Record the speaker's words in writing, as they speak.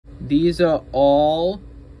These are all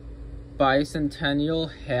bicentennial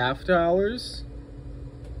half dollars.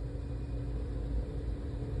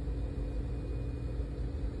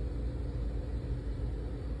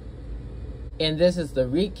 And this is the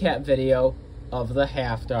recap video of the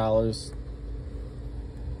half dollars.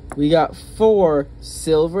 We got 4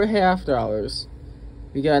 silver half dollars.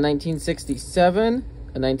 We got a 1967, a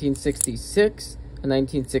 1966, a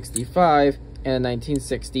 1965, and a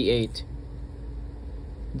 1968.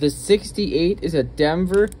 The 68 is a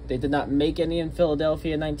Denver. They did not make any in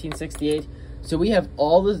Philadelphia in 1968. So we have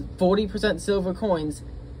all the 40% silver coins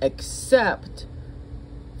except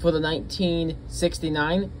for the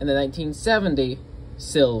 1969 and the 1970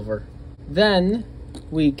 silver. Then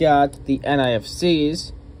we got the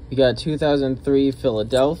NIFCs. We got a 2003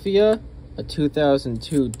 Philadelphia, a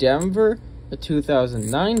 2002 Denver, a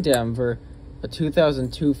 2009 Denver, a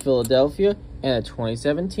 2002 Philadelphia, and a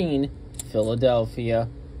 2017 Philadelphia.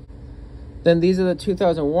 Then these are the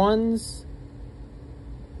 2001s.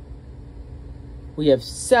 We have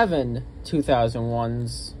 7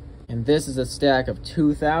 2001s. And this is a stack of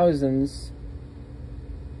 2000s.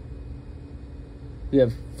 We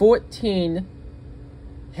have 14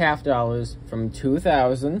 half dollars from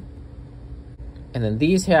 2000. And then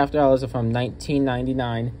these half dollars are from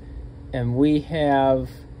 1999. And we have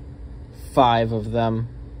 5 of them.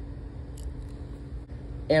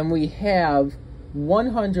 And we have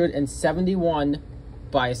 171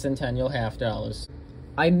 bicentennial half dollars.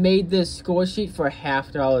 I made this score sheet for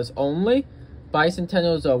half dollars only.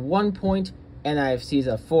 Bicentennials are 1 point, NIFCs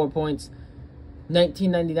are 4 points,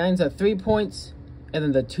 1999s are 3 points, and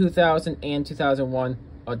then the 2000 and 2001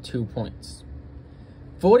 are 2 points.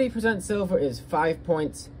 40% silver is 5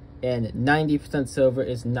 points, and 90% silver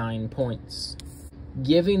is 9 points,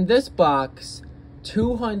 giving this box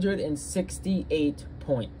 268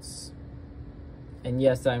 points. And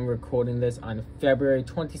yes, I'm recording this on February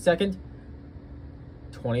 22nd,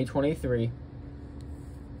 2023.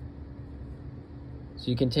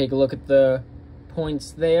 So you can take a look at the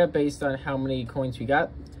points there based on how many coins we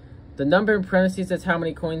got. The number in parentheses is how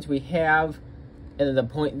many coins we have, and then the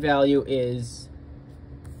point value is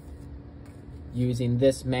using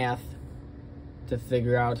this math to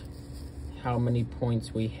figure out how many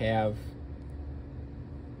points we have.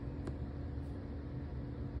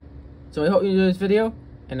 So I hope you enjoyed this video,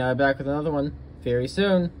 and I'll be back with another one very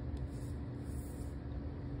soon.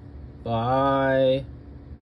 Bye.